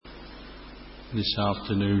This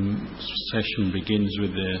afternoon session begins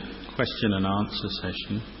with the question and answer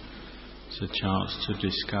session. It's a chance to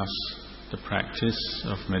discuss the practice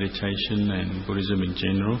of meditation and Buddhism in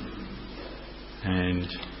general. And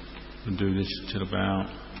we'll do this till about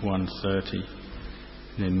 1:30.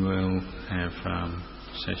 Then we'll have a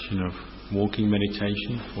session of walking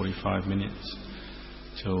meditation, 45 minutes,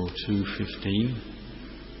 till 2:15.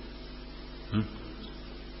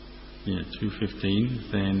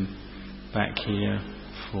 2:15. Then back here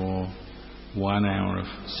for 1 hour of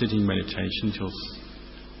sitting meditation till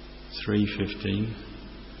 3:15,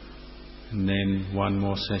 and then one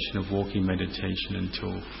more session of walking meditation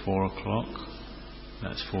until 4 o'clock.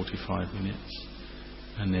 That's 45 minutes,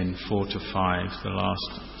 and then 4 to 5. The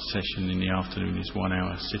last session in the afternoon is 1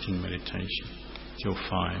 hour sitting meditation till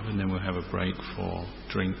 5, and then we'll have a break for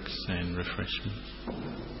drinks and refreshments.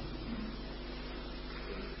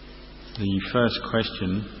 The first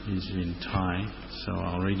question is in Thai, so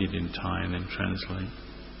I'll read it in Thai and then translate.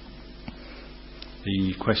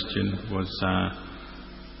 The question was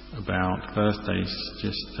about birthdays.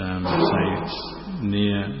 Just say it's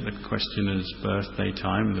near the questioner's birthday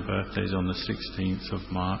time. The birthday's on the 16th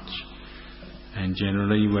of March. And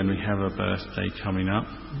generally when we have a birthday coming up,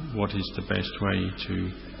 what is the best way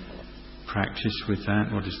to practice with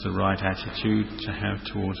that? What is the right attitude to have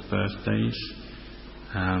towards birthdays?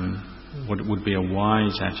 What would be a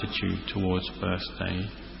wise attitude towards birthday,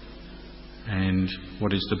 and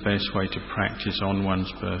what is the best way to practice on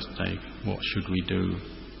one's birthday? What should we do?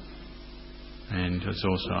 And it's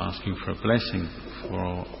also asking for a blessing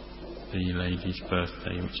for the lady's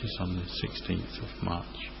birthday, which is on the 16th of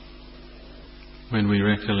March. When we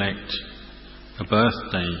recollect a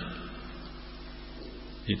birthday,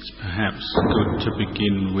 it's perhaps good to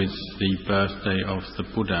begin with the birthday of the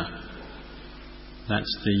Buddha.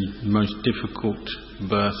 That's the most difficult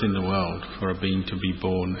birth in the world, for a being to be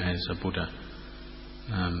born as a Buddha,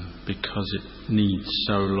 because it needs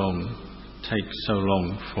takes so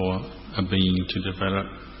long for a being to develop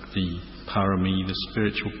the parami, the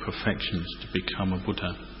spiritual perfections, to become a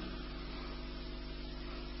Buddha.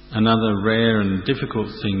 Another rare and difficult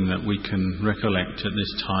thing that we can recollect at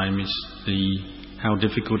this time is how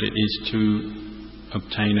difficult it is to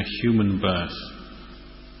obtain a human birth.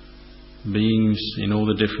 Beings in all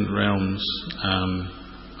the different realms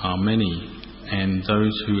are many, and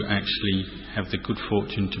those who actually have the good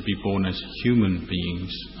fortune to be born as human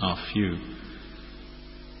beings are few.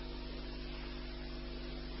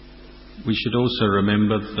 We should also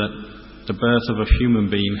remember that the birth of a human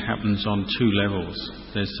being happens on two levels.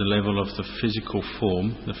 There's the level of the physical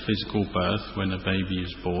form, the physical birth when a baby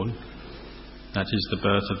is born. That is the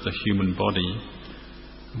birth of the human body.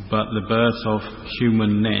 But the birth of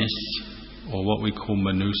humanness, or what we call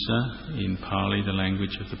manusa in Pali, the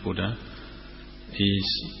language of the Buddha,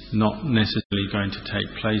 is not necessarily going to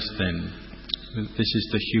take place then. This is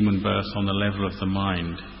the human birth on the level of the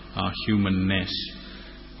mind, our humanness,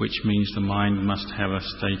 which means the mind must have a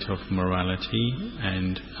state of morality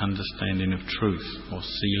and understanding of truth, or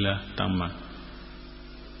sila dhamma.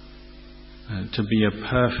 To be a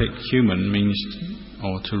perfect human means,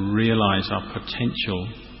 or to realize our potential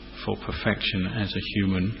for perfection as a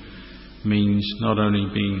human, means not only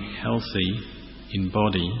being healthy in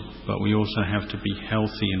body, but we also have to be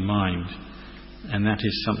healthy in mind, and that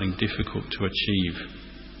is something difficult to achieve.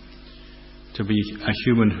 To be a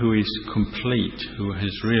human who is complete, who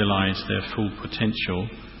has realized their full potential,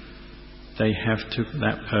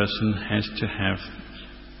 that person has to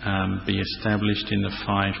be established in the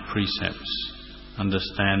 5 precepts,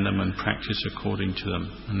 understand them and practice according to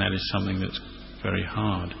them, and that is something that's very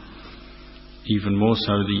hard. Even more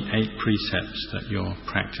so the 8 precepts that you're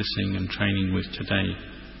practicing and training with today.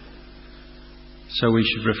 So we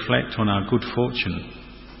should reflect on our good fortune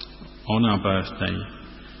on our birthday.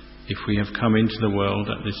 If we have come into the world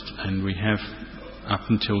at this, and we have up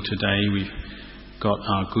until today, we've got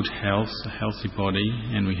our good health, a healthy body,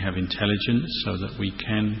 and we have intelligence so that we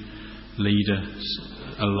can lead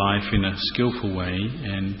a life in a skillful way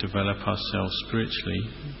and develop ourselves spiritually,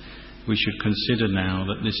 we should consider now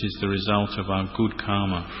that this is the result of our good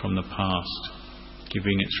karma from the past,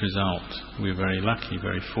 giving its result. We're very lucky,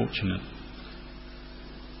 very fortunate.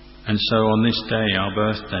 And so on this day, our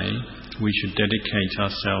birthday, we should dedicate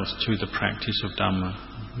ourselves to the practice of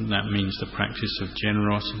Dhamma. That means the practice of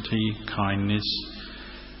generosity, kindness,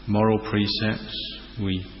 moral precepts.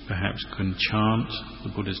 We perhaps can chant the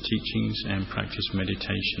Buddha's teachings and practice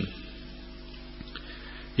meditation.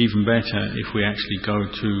 Even better if we actually go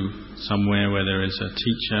to somewhere where there is a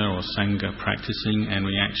teacher or sangha practicing, and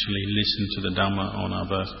we actually listen to the Dhamma on our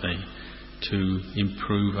birthday. to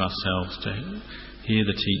improve ourselves, to hear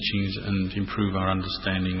the teachings and improve our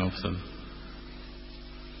understanding of them.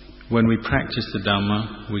 When we practice the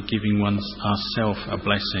Dhamma, we're giving ourselves a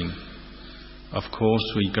blessing. Of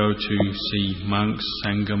course, we go to see monks,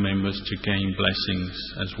 Sangha members to gain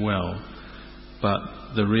blessings as well.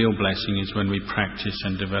 But the real blessing is when we practice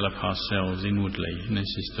and develop ourselves inwardly. And this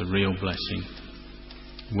is the real blessing.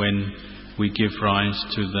 When we give rise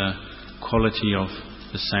to the quality of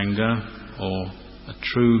the Sangha, or a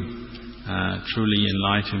truly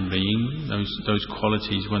enlightened being, those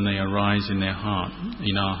qualities, when they arise in our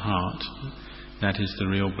heart, that is the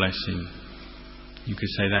real blessing. You could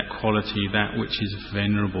say that quality, that which is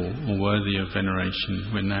venerable or worthy of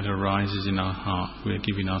veneration, when that arises in our heart, we're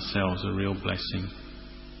giving ourselves a real blessing.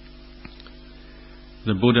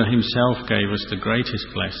 The Buddha himself gave us the greatest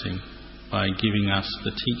blessing by giving us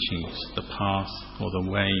the teachings, the path or the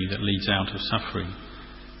way that leads out of suffering.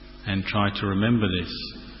 And try to remember this.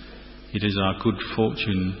 It is our good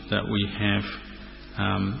fortune that we have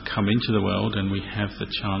come into the world and we have the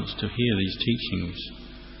chance to hear these teachings.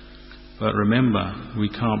 But remember, we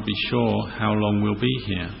can't be sure how long we'll be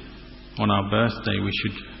here. On our birthday, we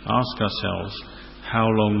should ask ourselves, how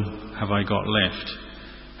long have I got left?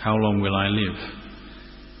 How long will I live?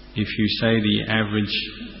 If you say the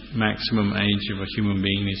average maximum age of a human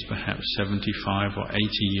being is perhaps 75 or 80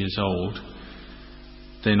 years old,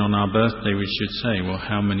 then on our birthday we should say, well,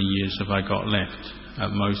 how many years have I got left?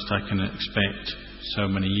 At most I can expect so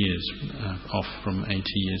many years off from 80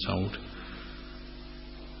 years old.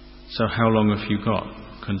 So how long have you got?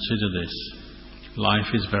 Consider this.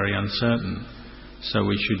 Life is very uncertain, so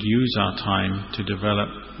we should use our time to develop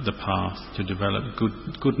the path, to develop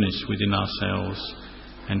goodness within ourselves,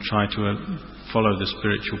 and try to follow the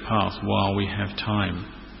spiritual path while we have time.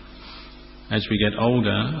 As we get older,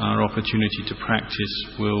 our opportunity to practice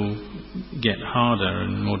will get harder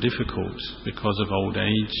and more difficult because of old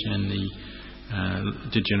age and the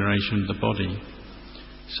degeneration of the body.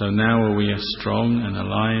 So now when we are strong and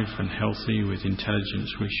alive and healthy with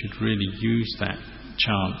intelligence, we should really use that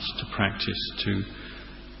chance to practice, to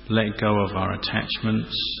let go of our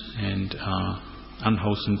attachments and our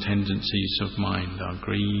unwholesome tendencies of mind, our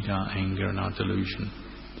greed, our anger and our delusion,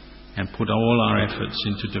 and put all our efforts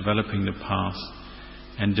into developing the path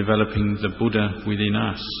and developing the Buddha within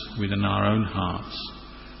us, within our own hearts.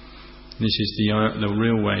 This is the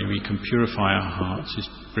real way we can purify our hearts, is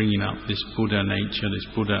bringing up this Buddha nature,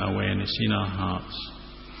 this Buddha awareness in our hearts.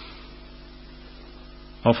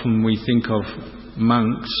 Often we think of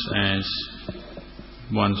monks as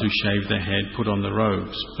ones who shave their head, put on the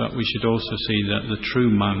robes, but we should also see that the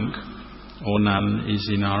true monk or nun is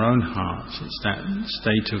in our own hearts. It's that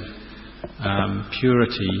state of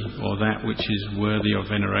purity, or that which is worthy of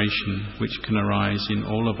veneration, which can arise in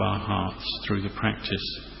all of our hearts through the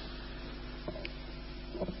practice.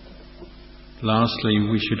 Lastly,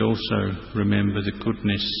 we should also remember the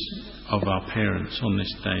goodness of our parents on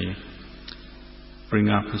this day. Bring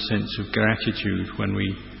up a sense of gratitude when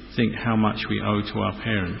we think how much we owe to our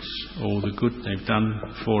parents, all the good they've done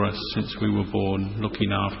for us since we were born,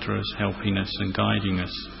 looking after us, helping us and guiding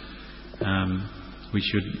us. We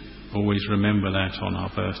should always remember that on our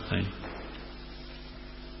birthday.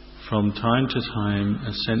 From time to time,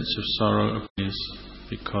 a sense of sorrow appears,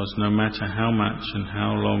 because no matter how much and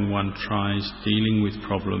how long one tries dealing with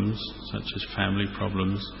problems, such as family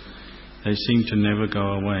problems, they seem to never go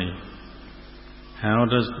away. How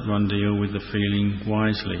does one deal with the feeling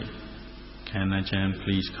wisely? Can Ajahn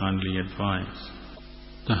please kindly advise?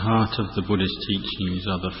 The heart of the Buddha's teachings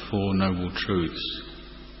are the Four Noble Truths.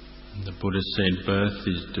 The Buddha said birth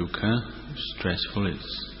is dukkha, stressful,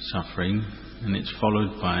 it's suffering, and it's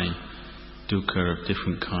followed by dukkha of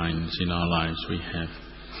different kinds in our lives. We have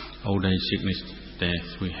old age, sickness,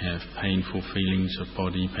 death. We have painful feelings of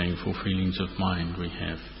body, painful feelings of mind. We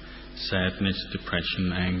have sadness,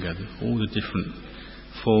 depression, anger, all the different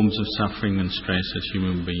forms of suffering and stress as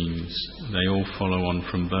human beings. They all follow on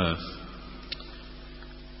from birth.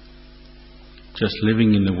 Just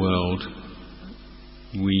living in the world,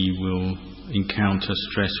 we will encounter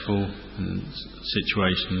stressful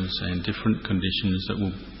situations and different conditions that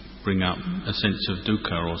will bring up a sense of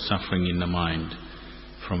dukkha or suffering in the mind,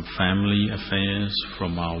 from family affairs,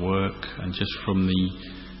 from our work, and just from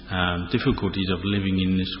the difficulties of living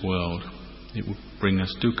in this world. It will bring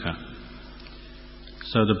us dukkha.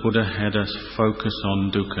 So the Buddha had us focus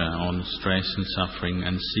on dukkha, on stress and suffering,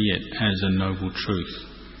 and see it as a noble truth.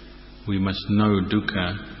 We must know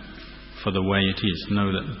dukkha for the way it is.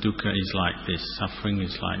 Know that dukkha is like this, suffering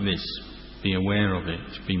is like this. Be aware of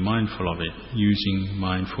it, be mindful of it, using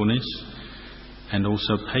mindfulness and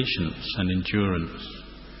also patience and endurance.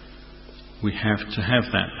 We have to have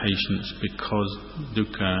that patience because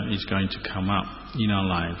dukkha is going to come up in our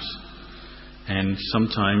lives. And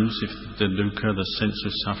sometimes if the dukkha, the sense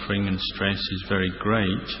of suffering and stress, is very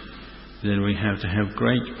great, then we have to have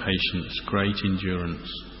great patience, great endurance.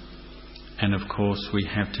 And of course we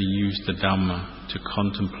have to use the Dhamma to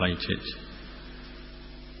contemplate it.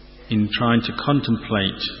 In trying to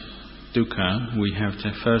contemplate dukkha, we have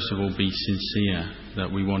to first of all be sincere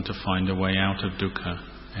that we want to find a way out of dukkha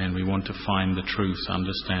and we want to find the truth,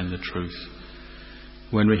 understand the truth.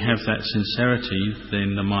 When we have that sincerity,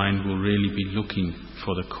 then the mind will really be looking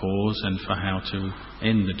for the cause and for how to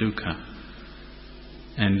end the dukkha.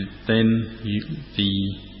 And then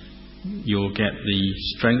you'll get the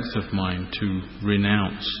strength of mind to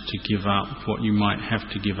renounce, to give up what you might have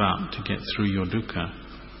to give up to get through your dukkha.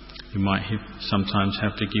 You might sometimes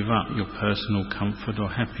have to give up your personal comfort or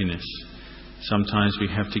happiness. Sometimes we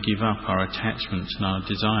have to give up our attachments and our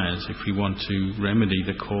desires if we want to remedy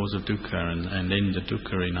the cause of dukkha and end the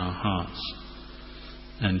dukkha in our hearts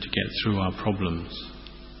and to get through our problems.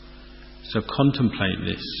 So contemplate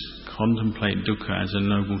this. Contemplate dukkha as a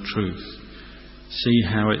noble truth. See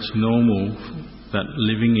how it's normal that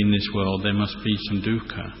living in this world there must be some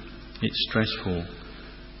dukkha. It's stressful.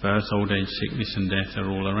 Birth, old age, sickness and death are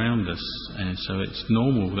all around us, and so it's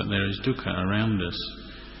normal that there is dukkha around us.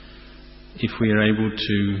 If we are able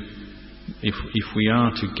to, if we are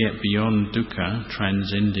to get beyond dukkha,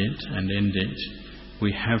 transcend it and end it,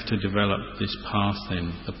 we have to develop this path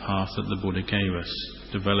then, the path that the Buddha gave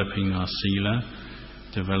us, developing our sila,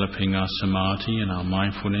 developing our samadhi and our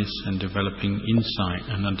mindfulness, and developing insight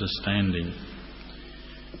and understanding.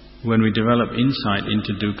 When we develop insight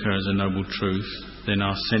into dukkha as a noble truth, then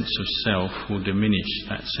our sense of self will diminish.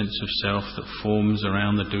 That sense of self that forms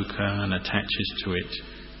around the dukkha and attaches to it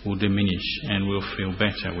will diminish, and we'll feel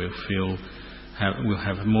better. We'll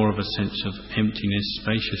have more of a sense of emptiness,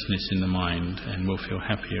 spaciousness in the mind, and we'll feel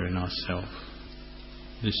happier in ourselves.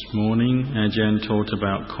 This morning, Ajahn taught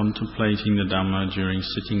about contemplating the Dhamma during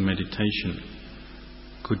sitting meditation.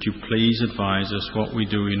 Could you please advise us what we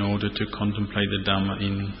do in order to contemplate the Dhamma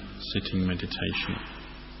in sitting meditation?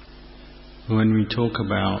 When we talk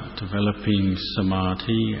about developing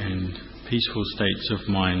samadhi and peaceful states of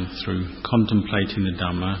mind through contemplating the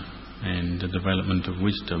Dhamma and the development of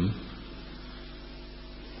wisdom,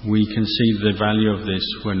 we can see the value of this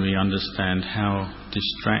when we understand how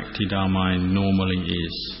distracted our mind normally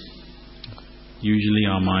is. Usually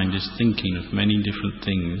our mind is thinking of many different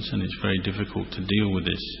things, and it's very difficult to deal with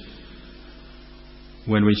this.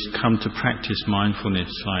 When we come to practice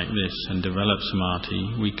mindfulness like this and develop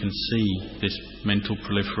samadhi, we can see this mental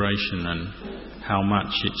proliferation and how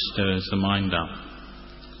much it stirs the mind up.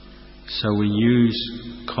 So we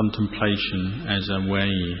use contemplation as a way,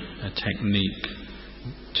 a technique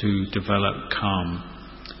to develop calm.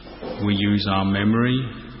 We use our memory,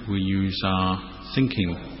 we use our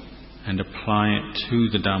thinking and apply it to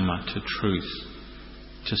the Dhamma, to truth,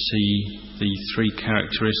 to see the three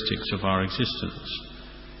characteristics of our existence.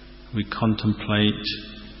 We contemplate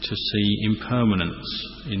to see impermanence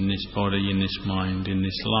in this body, in this mind, in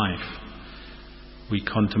this life. We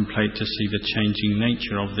contemplate to see the changing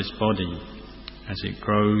nature of this body as it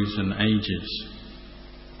grows and ages.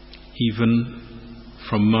 Even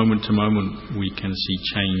from moment to moment we can see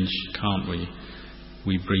change, can't we?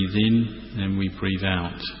 We breathe in and we breathe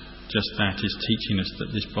out. Just that is teaching us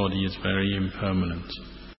that this body is very impermanent.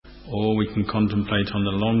 Or we can contemplate on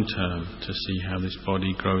the long term to see how this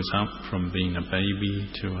body grows up from being a baby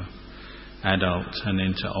to an adult and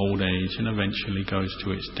then to old age and eventually goes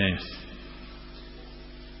to its death.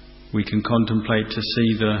 We can contemplate to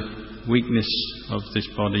see the weakness of this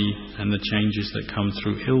body and the changes that come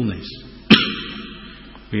through illness.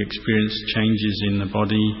 We experience changes in the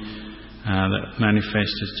body that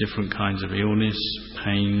manifest as different kinds of illness,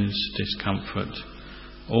 pains, discomfort.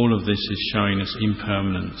 All of this is showing us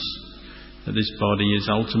impermanence, that this body is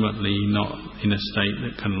ultimately not in a state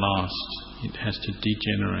that can last. It has to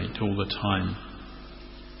degenerate all the time.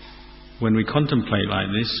 When we contemplate like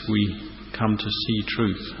this, we come to see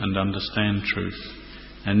truth and understand truth,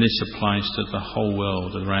 and this applies to the whole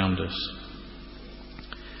world around us.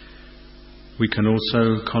 We can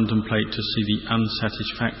also contemplate to see the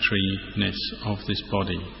unsatisfactoriness of this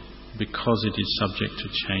body. Because it is subject to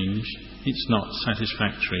change, it's not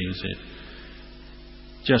satisfactory, is it?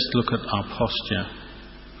 Just look at our posture.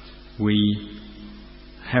 We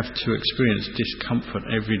have to experience discomfort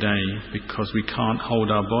every day because we can't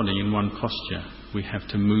hold our body in one posture. We have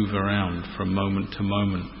to move around from moment to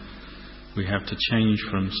moment. We have to change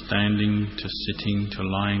from standing to sitting to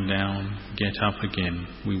lying down, get up again.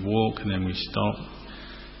 We walk and then we stop.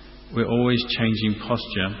 We're always changing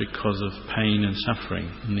posture because of pain and suffering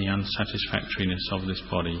and the unsatisfactoriness of this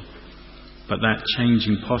body. But that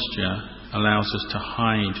changing posture allows us to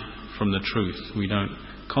hide from the truth. We don't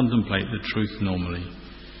contemplate the truth normally.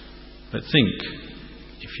 But think,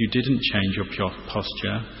 if you didn't change your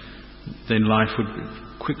posture, then life would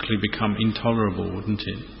quickly become intolerable, wouldn't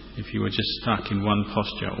it? If you were just stuck in one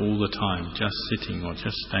posture all the time, just sitting or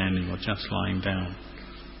just standing or just lying down.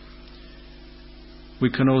 We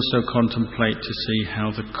can also contemplate to see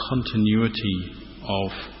how the continuity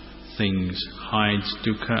of things hides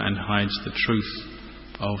dukkha and hides the truth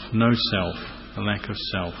of no self, the lack of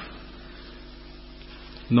self.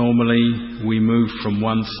 Normally we move from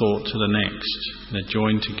one thought to the next. They're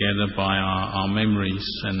joined together by our memories,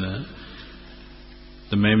 and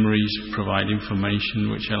the memories provide information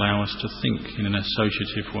which allow us to think in an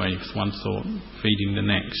associative way, with one thought feeding the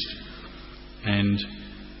next. And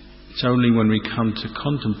it's only when we come to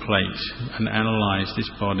contemplate and analyze this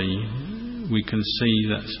body, we can see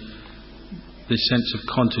that this sense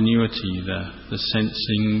of continuity, the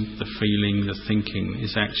sensing, the feeling, the thinking,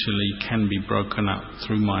 can be broken up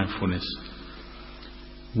through mindfulness.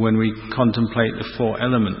 When we contemplate the four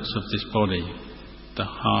elements of this body, the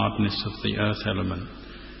hardness of the earth element,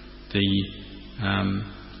 the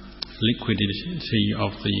liquidity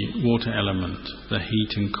of the water element, the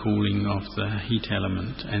heat and cooling of the heat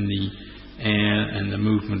element, and the air and the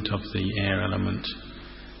movement of the air element.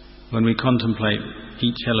 When we contemplate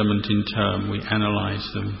each element in turn, we analyze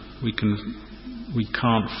them. We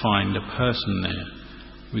can't find a person there.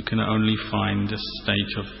 We can only find a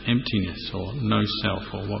state of emptiness or no self,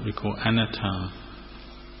 or what we call anatta.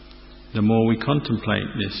 The more we contemplate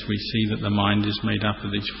this, we see that the mind is made up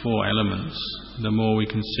of these four elements. The more we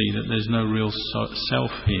can see that there's no real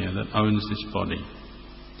self here that owns this body.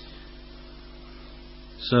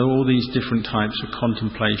 So all these different types of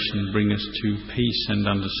contemplation bring us to peace and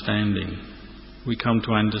understanding. We come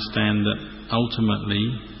to understand that ultimately,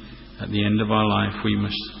 at the end of our life, we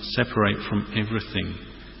must separate from everything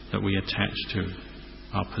that we attach to.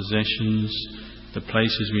 Our possessions, the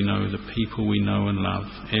places we know, the people we know and love,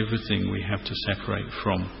 everything we have to separate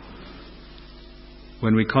from.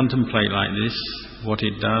 When we contemplate like this, what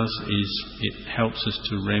it does is it helps us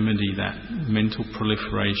to remedy that mental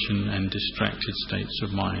proliferation and distracted states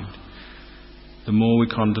of mind. The more we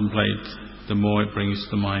contemplate, the more it brings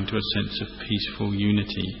the mind to a sense of peaceful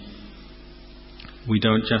unity. We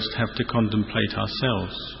don't just have to contemplate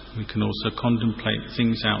ourselves, we can also contemplate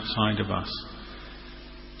things outside of us.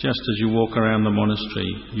 Just as you walk around the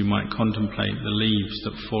monastery, you might contemplate the leaves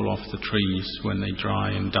that fall off the trees when they dry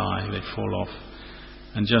and die, they fall off.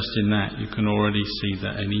 And just in that, you can already see the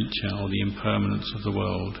anicca, or the impermanence of the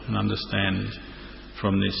world, and understand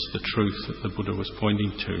from this the truth that the Buddha was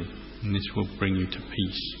pointing to, and this will bring you to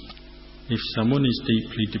peace. If someone is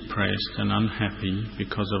deeply depressed and unhappy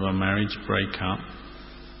because of a marriage breakup,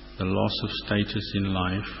 the loss of status in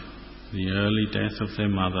life, the early death of their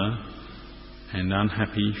mother, and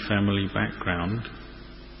unhappy family background,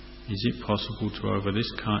 is it possible to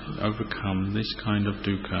overcome this kind of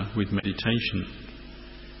dukkha with meditation?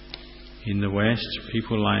 In the West,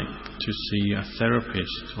 people like to see a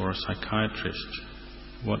therapist or a psychiatrist.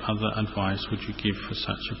 What other advice would you give for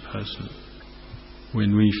such a person?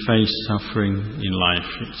 When we face suffering in life,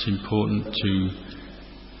 it's important to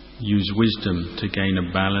use wisdom to gain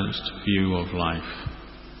a balanced view of life,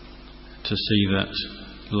 to see that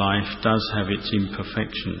life does have its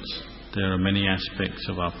imperfections. There are many aspects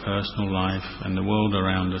of our personal life and the world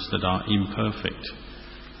around us that are imperfect.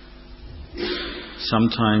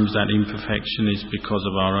 Sometimes that imperfection is because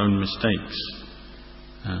of our own mistakes.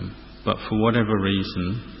 But for whatever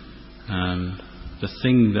reason, the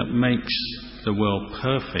thing that makes the world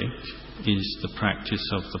perfect is the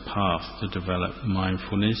practice of the path to develop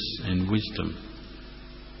mindfulness and wisdom.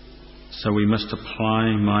 So we must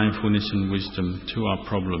apply mindfulness and wisdom to our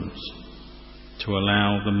problems, to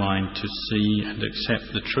allow the mind to see and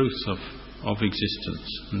accept the truth of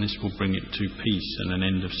existence, and this will bring it to peace and an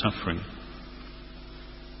end of suffering.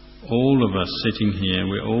 All of us sitting here,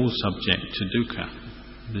 we're all subject to dukkha.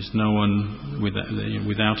 There's no one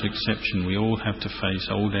without exception. We all have to face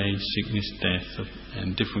old age, sickness, death,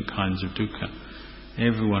 and different kinds of dukkha.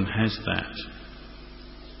 Everyone has that.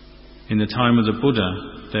 In the time of the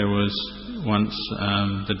Buddha, there was once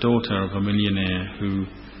the daughter of a millionaire who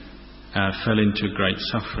fell into great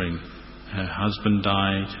suffering. Her husband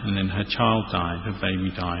died, and then her child died, her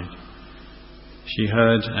baby died. She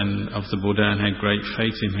heard of the Buddha and had great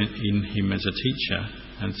faith in him as a teacher,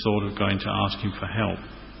 and thought of going to ask him for help.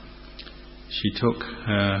 She took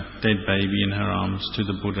her dead baby in her arms to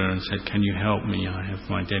the Buddha and said, "Can you help me? I have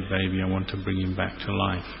my dead baby. I want to bring him back to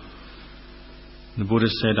life." The Buddha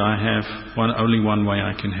said, "I have only one way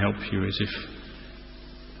I can help you is if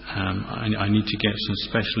I need to get some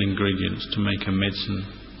special ingredients to make a medicine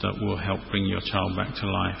that will help bring your child back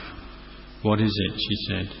to life." "What is it?" she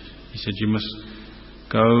said. He said, "You must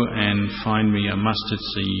go and find me a mustard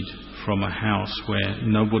seed from a house where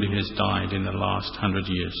nobody has died in the last 100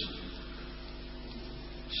 years.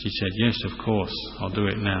 She said, "Yes, of course, I'll do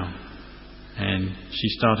it now." And she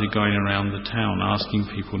started going around the town asking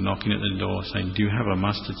people, knocking at the door, saying, "Do you have a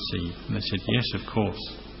mustard seed?" And they said, "Yes, of course.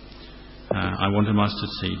 I want a mustard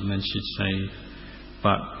seed." And then she'd say,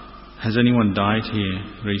 "But has anyone died here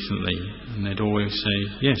recently?" And they'd always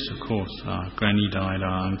say, "Yes, of course. Our granny died,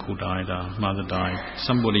 our uncle died, our mother died,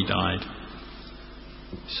 somebody died."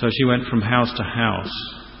 So she went from house to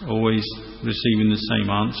house, always receiving the same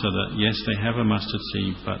answer that yes, they have a mustard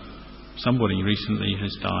seed, but somebody recently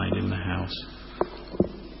has died in the house.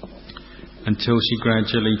 Until she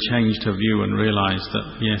gradually changed her view and realized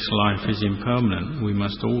that yes, life is impermanent. We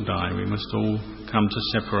must all die. We must all come to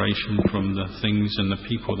separation from the things and the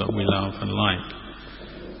people that we love and like.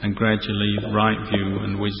 And gradually right view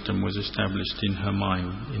and wisdom was established in her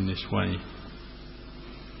mind in this way.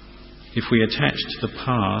 If we attach to the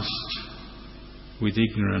past with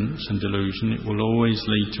ignorance and delusion, it will always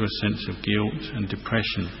lead to a sense of guilt and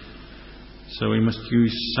depression. So we must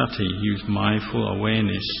use sati, use mindful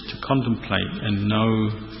awareness to contemplate and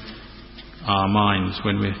know our minds.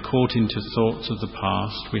 When we're caught into thoughts of the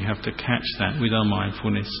past, we have to catch that with our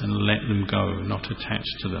mindfulness and let them go, not attach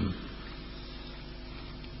to them.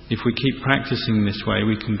 If we keep practicing this way,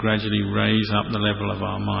 we can gradually raise up the level of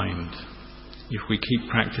our mind. If we keep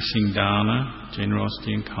practicing dana,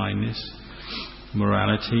 generosity and kindness,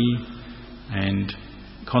 morality, and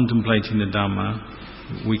contemplating the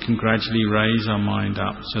Dhamma, we can gradually raise our mind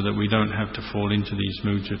up so that we don't have to fall into these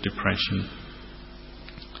moods of depression.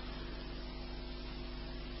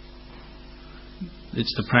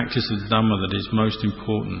 It's the practice of the Dhamma that is most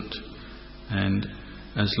important, and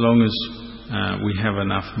as long as we have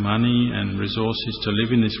enough money and resources to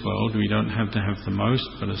live in this world, we don't have to have the most,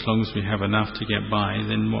 but as long as we have enough to get by,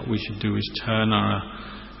 then what we should do is turn our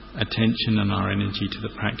attention and our energy to the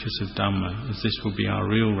practice of Dhamma, as this will be our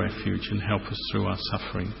real refuge and help us through our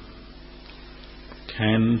suffering.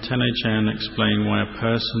 Can Tane-chan explain why a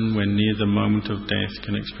person, when near the moment of death,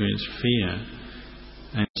 can experience fear,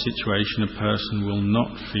 and in a situation a person will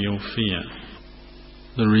not feel fear?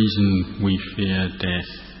 The reason we fear death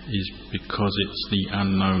is because it's the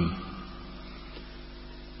unknown.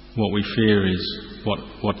 What we fear is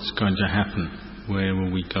what's going to happen. Where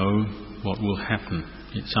will we go? What will happen?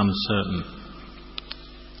 It's uncertain.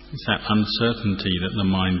 It's that uncertainty that the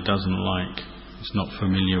mind doesn't like, it's not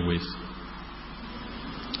familiar with.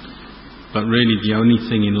 But really the only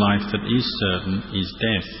thing in life that is certain is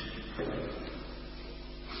death.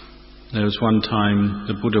 There was one time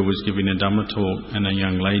the Buddha was giving a Dhamma talk, and a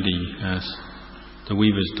young lady, the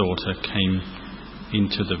weaver's daughter, came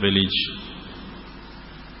into the village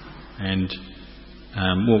and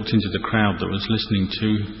walked into the crowd that was listening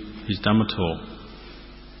to his Dhamma talk.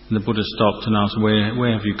 And the Buddha stopped and asked,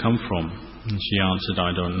 where have you come from? And she answered,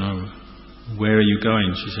 "I don't know." "Where are you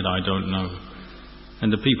going?" She said, "I don't know."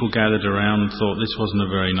 And the people gathered around and thought this wasn't a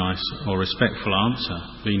very nice or respectful answer.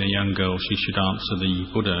 Being a young girl, she should answer the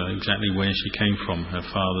Buddha exactly where she came from, her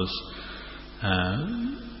father's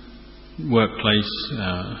workplace,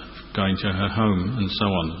 going to her home, and so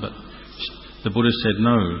on. But the Buddha said,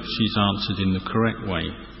 no, she's answered in the correct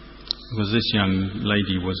way. Because this young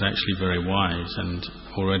lady was actually very wise and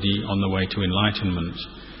already on the way to enlightenment.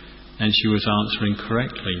 And she was answering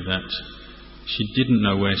correctly that she didn't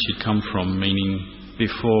know where she'd come from, meaning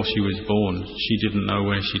before she was born, she didn't know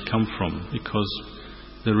where she'd come from, because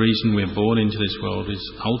the reason we're born into this world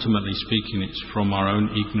is, ultimately speaking, it's from our own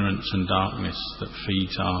ignorance and darkness that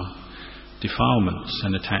feeds our defilements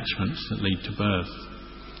and attachments that lead to birth.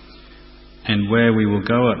 And where we will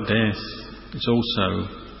go at death, it's also,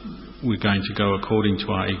 we're going to go according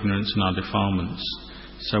to our ignorance and our defilements.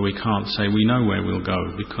 So we can't say we know where we'll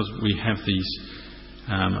go, because we have these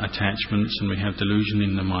attachments and we have delusion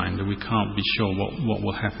in the mind, and we can't be sure what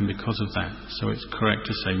will happen because of that. So it's correct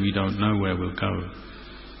to say we don't know where we'll go.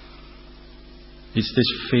 It's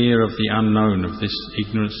this fear of the unknown, of this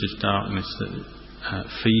ignorance, this darkness, that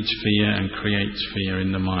feeds fear and creates fear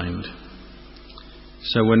in the mind.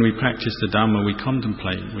 So when we practice the Dhamma, we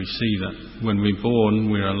contemplate, we see that when we're born,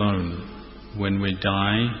 we're alone. When we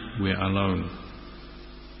die, we're alone.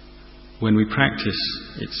 When we practice,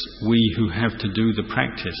 it's we who have to do the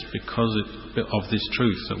practice because of this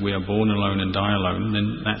truth that we are born alone and die alone.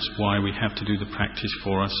 Then that's why we have to do the practice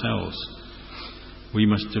for ourselves. We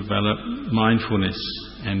must develop mindfulness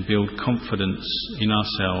and build confidence in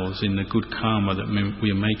ourselves, in the good karma that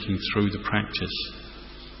we are making through the practice.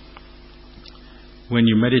 When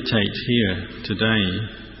you meditate here today,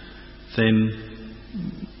 then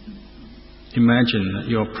imagine that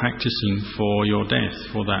you're practicing for your death,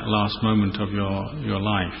 for that last moment of your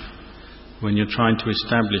life, when you're trying to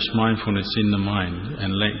establish mindfulness in the mind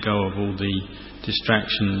and let go of all the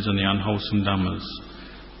distractions and the unwholesome dhammas.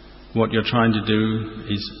 What you're trying to do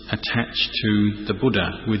is attach to the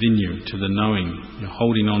Buddha within you, to the knowing. You're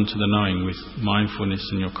holding on to the knowing with mindfulness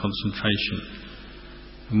and your concentration.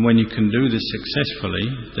 And when you can do this successfully,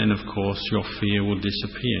 then of course your fear will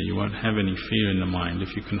disappear. You won't have any fear in the mind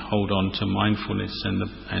if you can hold on to mindfulness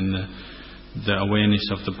and the awareness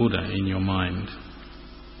of the Buddha in your mind.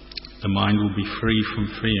 The mind will be free from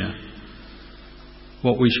fear.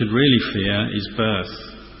 What we should really fear is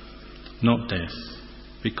birth, not death.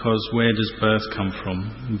 Because where does birth come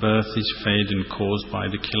from? Birth is fed and caused by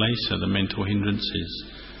the kilesa, the mental hindrances,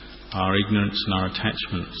 our ignorance and our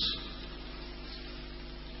attachments.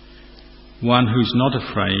 One who's not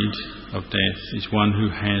afraid of death is one who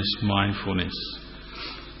has mindfulness.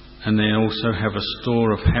 And they also have a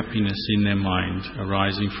store of happiness in their mind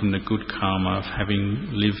arising from the good karma of having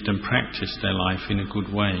lived and practiced their life in a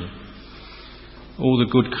good way. All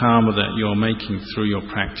the good karma that you're making through your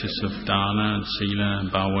practice of dana and sila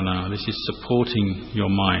and bhavana, this is supporting your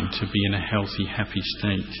mind to be in a healthy, happy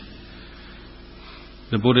state.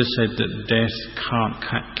 The Buddha said that death can't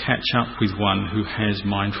catch up with one who has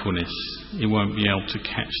mindfulness. It won't be able to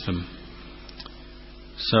catch them.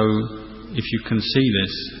 So, if you can see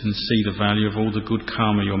this and see the value of all the good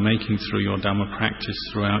karma you're making through your Dhamma practice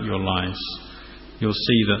throughout your lives, you'll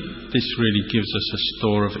see that this really gives us a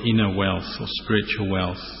store of inner wealth or spiritual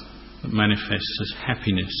wealth that manifests as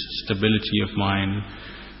happiness, stability of mind,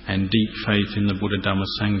 and deep faith in the Buddha Dhamma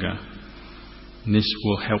Sangha. And this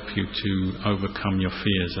will help you to overcome your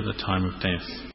fears at the time of death.